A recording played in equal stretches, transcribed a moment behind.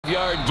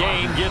5-yard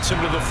gain gets him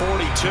to the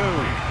 42.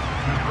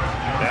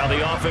 Now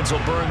the offense will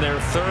burn their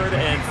third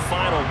and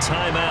final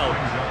timeout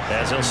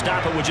as they'll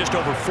stop it with just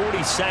over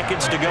 40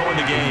 seconds to go in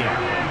the game.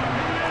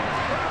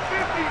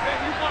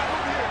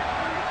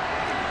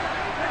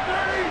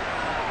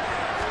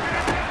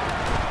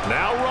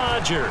 Now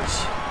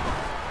Rodgers.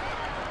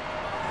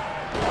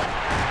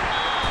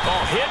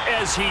 Oh, hit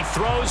as he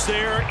throws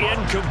there,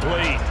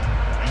 incomplete.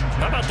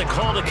 How about the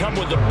call to come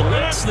with the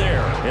blitz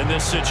there in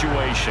this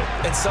situation?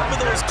 And some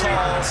of those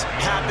calls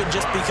happen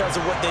just because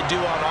of what they do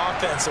on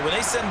offense. So when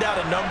they send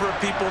out a number of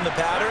people in the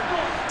pattern,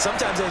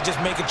 sometimes they just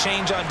make a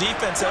change on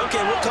defense. Say,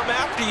 okay, we'll come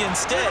after you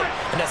instead.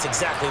 And that's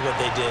exactly what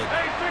they did.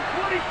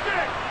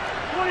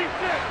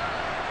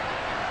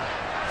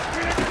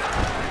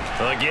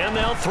 Again,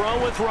 they'll throw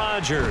with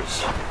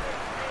Rodgers.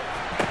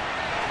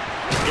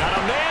 Got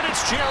a man,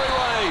 it's Jerry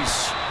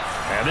Rice.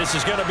 And this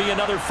is going to be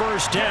another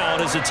first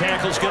down as the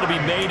tackle's going to be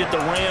made at the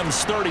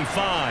Rams' 35.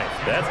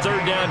 That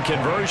third down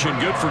conversion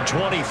good for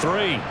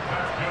 23.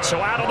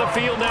 So out on the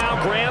field now,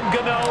 Graham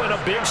Gano in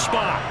a big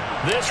spot.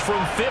 This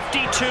from 52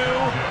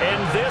 and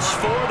this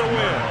for the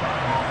win.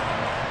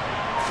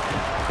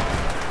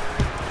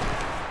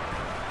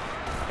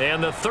 And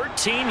the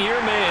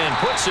 13-year man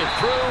puts it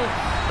through.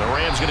 The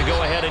Rams going to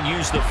go ahead and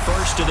use the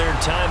first of their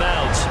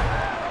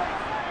timeouts.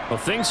 Well,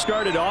 things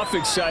started off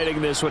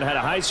exciting. This one had a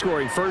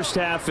high-scoring first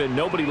half, and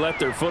nobody let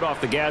their foot off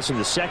the gas in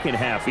the second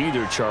half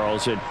either,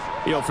 Charles. And,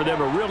 you know, for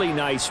them, a really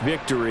nice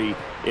victory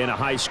in a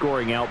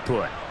high-scoring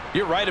output.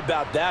 You're right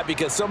about that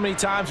because so many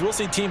times we'll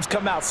see teams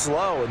come out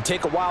slow and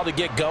take a while to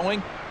get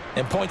going,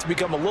 and points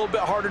become a little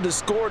bit harder to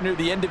score near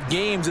the end of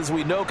games, as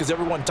we know, because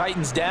everyone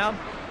tightens down.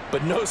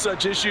 But no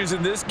such issues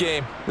in this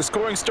game. The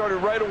scoring started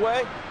right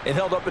away and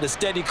held up at a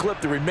steady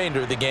clip the remainder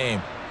of the game.